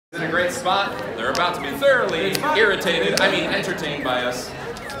In a great spot. They're about to be thoroughly entertained by us. So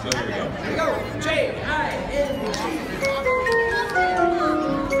here we go. Here we go. J-I-N-G.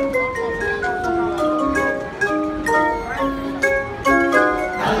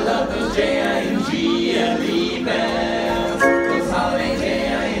 I love those J-I-N-G-L-E bells. Those holiday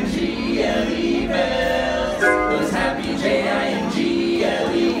J-I-N-G-L-E bells. Those happy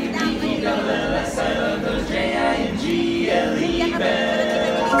J-I-N-G-L-E-B-E-L-L-S. I love those J-I-N-G-L-E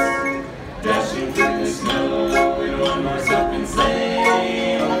bells. Dashing through the snow in one horse open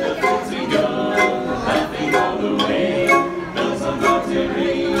sleigh. On the fields we go, laughing all the way. Bells on about to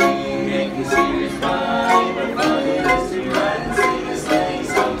ring, making spirits bright. What fun it is to ride and sing a sleighing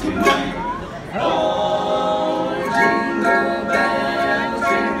song tonight. Oh, jingle bells,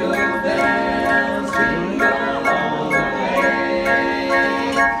 jingle all the way.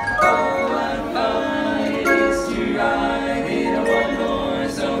 Oh, what fun it is to ride in a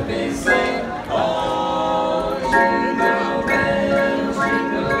one-horse open sleigh.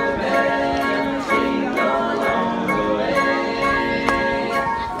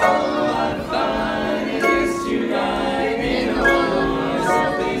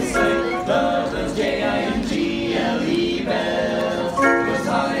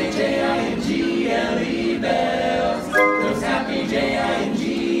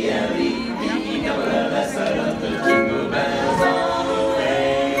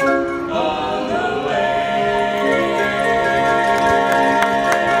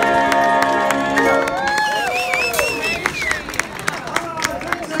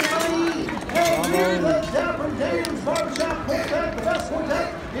 Dapper Dans Barbershop Quartet, the best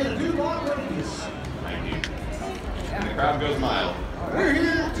quartet in a new long radius. Thank you. And the crowd goes mild. We're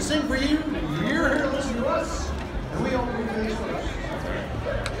here to sing for you, and you're here to listen to us, and we hope we finish first.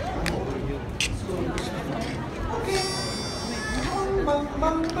 Okay. Bum bum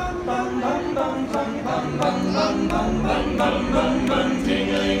bum bum bum bum bum bum bum bum bum bum bum bum bum.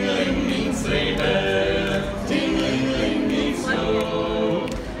 Ting-a-ling-a-ling means sleigh bells. Ting-a-ling-a-ling means snow.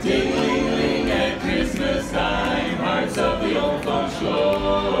 Ting-a-ling-a-ling at Christmas time, hearts of the old folks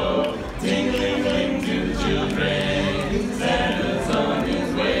glow. Ting-a-ling-a-ling to the children, Santa's on his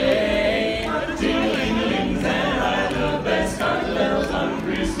way. Ting-a-ling-a-ling, Santa had the best cards of bells on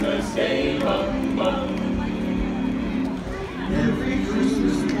Christmas Day. Bum bum. Every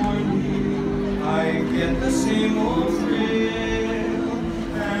Christmas morning, I get the same old thrill,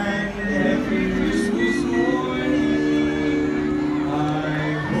 and every Christmas morning,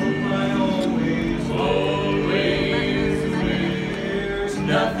 I hope I always There's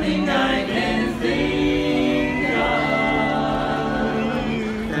nothing I can think of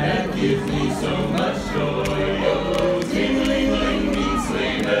that gives me so much joy. Oh, ting-a-ling-a-ling means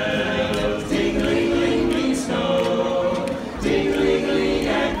sleigh bells. Ting-a-ling-a-ling means snow. Ting-a-ling-a-ling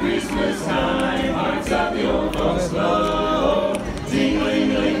at Christmas time, hearts of the old folks glow.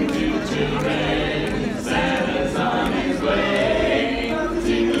 Ting-a-ling-a-ling to the children, Santa's on his way.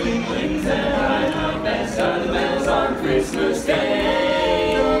 Ting-a-ling-a-ling, Santa had the best of the bells on Christmas Day.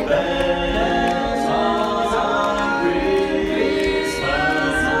 Bells on Christmas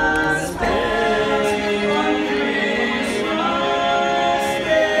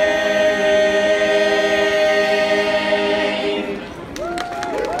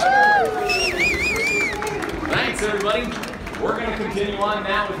Thanks, everybody. We're going to continue on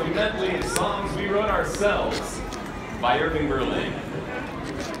now with a medley of songs we wrote ourselves by Irving Berlin.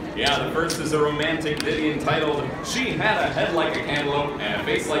 Yeah, the first is a romantic ditty entitled "She Had a Head Like a Cantaloupe and a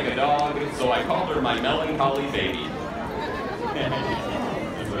Face Like a Dog, so I Called Her My Melancholy Baby."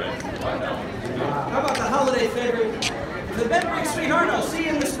 That's right. How about the holiday favorite? The bedroom sweetheart, I'll see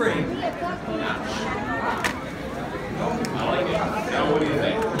you in the spring. I like it. Now, what do you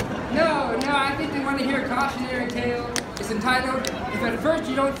think? No, I think they want to hear a cautionary tale. It's entitled, "If at first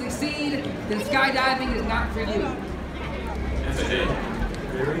you don't succeed, then skydiving is not for you." Yes, I did.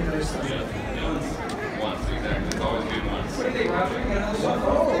 Very nice. Once, exactly. It's always good once. What do you think, Roger? You got another song?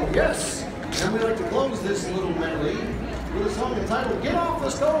 Oh, yes. And we'd like to close this little medley with a song entitled "Get Off the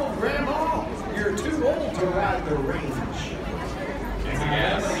Stove, Grandma. You're too old to ride the range."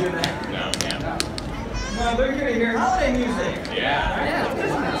 Yes. No, can't. No, they're here to hear holiday music. Yeah. Yeah,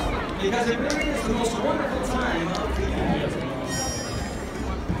 Christmas. Because it really is the most wonderful time of the year.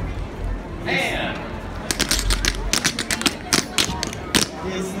 And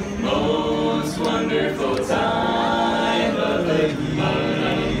It's the most wonderful time of the year,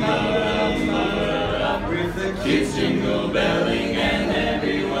 with the kids jingle belling and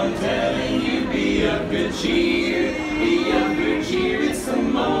everyone telling you be of good cheer, be of good cheer. It's the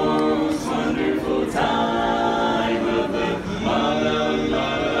most wonderful time of the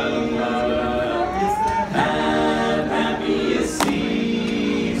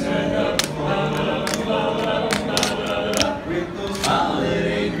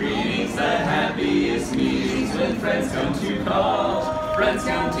friends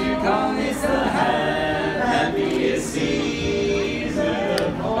come to call. It's the happiest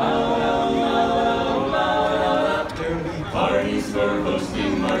season. There'll be parties for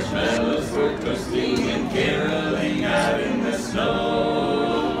hosting, marshmallows for toasting, and caroling out in the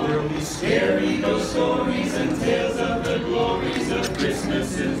snow. There'll be scary ghost stories and tales of the glories of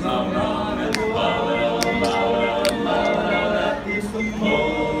Christmases long gone. And it's the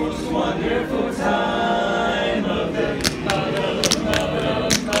most wonderful time of the year.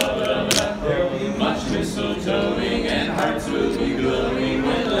 There'll be much mistletoeing and hearts will be glowing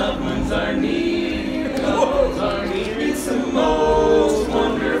when loved ones are near. It's the most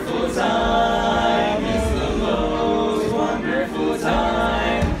wonderful time. It's the most wonderful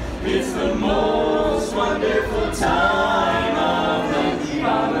time. It's the most wonderful time of the year.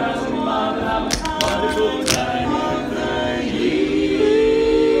 Wonderful time of the year.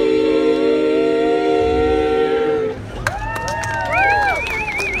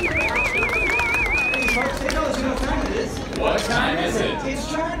 Hey, folks, hey, fellas, you know what time it is? What time is it? It's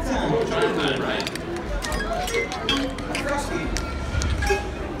chime time. Chime time, right? Frosty.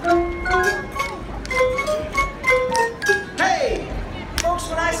 Hey! Folks,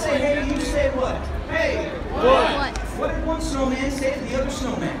 when I say hey, you say what? Hey! What? What did one snowman say to the other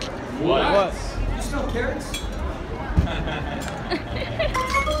snowman? What? You smell carrots?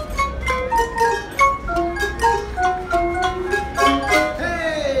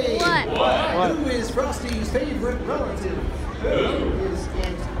 Hey! What? Who is Frosty's favorite relative? Who? Is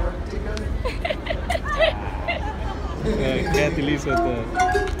Antarctica? Kathy Lee's with the.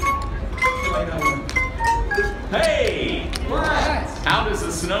 Hey! What? How does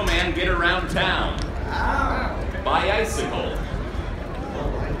a snowman get around town? Ow! Bicycle.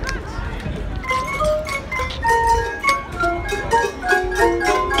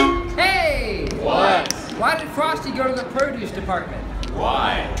 Hey! What? Why did Frosty go to the produce department?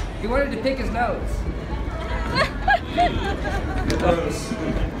 Why? He wanted to pick his nose.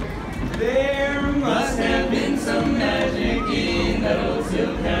 There must have been some magic in that old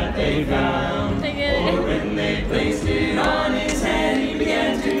silk hat they found. For when they placed it on his head, he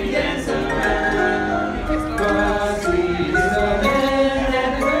began to dance around. Frosty is a man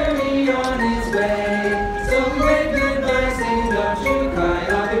that hurried on his way. So wave goodbye, say don't you cry,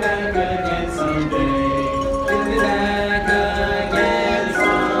 I'll be back again someday. He'll be back again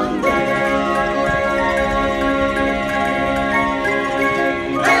someday.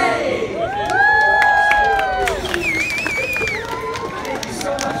 Hey! Thank you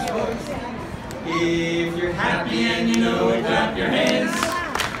so much, folks. If you're happy and you know it, clap your hands.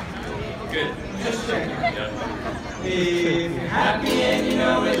 Good. Just checking. Yep. If you're happy and you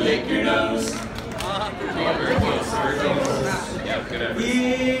know it, lick your nose. Yeah, very close. Very close. Yeah, good effort.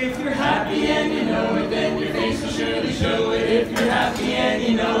 If you're happy and you know it, then your face will surely show it. If you're happy and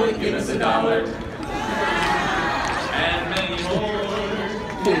you know it, give us $1. And many more.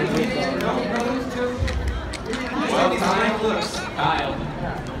 Well, time looks. Kyle,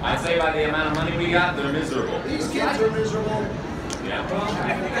 I'd say by the amount of money we got, they're miserable. These kids are miserable. Yeah. Well,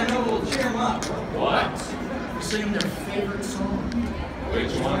 I think I know what'll cheer them up. What? Sing their favorite song.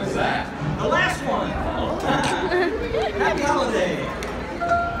 Which one is that? The last one. Happy holiday.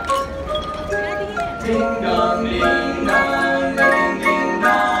 Ding dong, ding dong, ding ding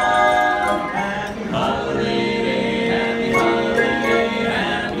dong. Happy holiday, happy holiday,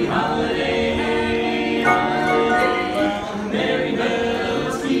 happy holiday, holiday. Merry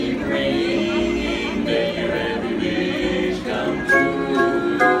bells keep ringing, may your every wish come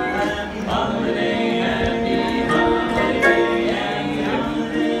true. Happy holiday, happy holiday, happy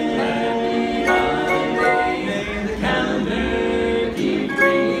holiday, happy holiday. May the calendar keep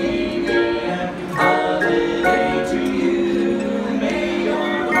ringing, happy holiday to you. May your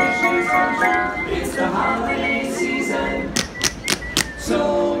wishes come true. It's the holiday season, so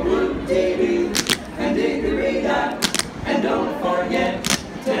whoop-dee-doo and dig-a-ree-da. And don't forget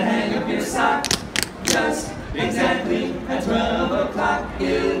to hang up your sock. Just exactly at 12 o'clock,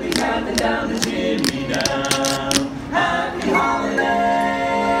 you'll be counting down the chimney down. Happy holiday,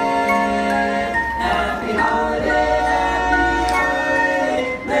 happy holiday, happy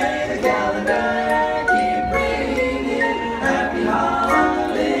holiday. May the calendar keep ringing. Happy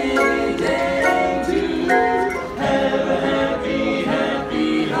holiday to you. Have a happy, happy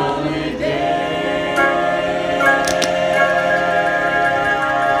holiday.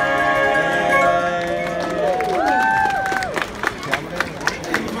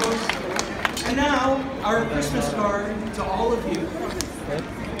 And now, our Christmas card to all of you. It's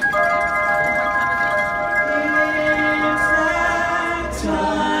that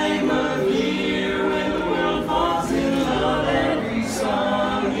time of year when the world falls in love. Every song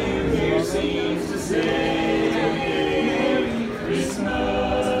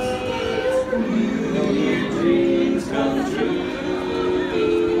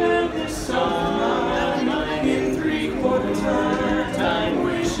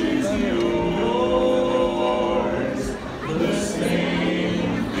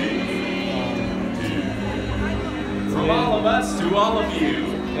all of you.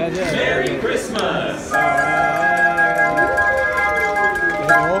 Merry Christmas. That's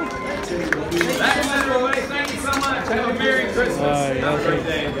it, everybody. Thank you so much. Have a Merry Christmas. Have a great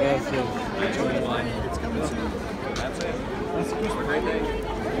day. Enjoy life. That's it. Have a great day.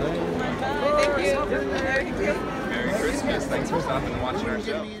 Thank you. Merry Christmas. Thanks for stopping and watching our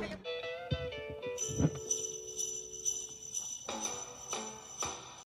show.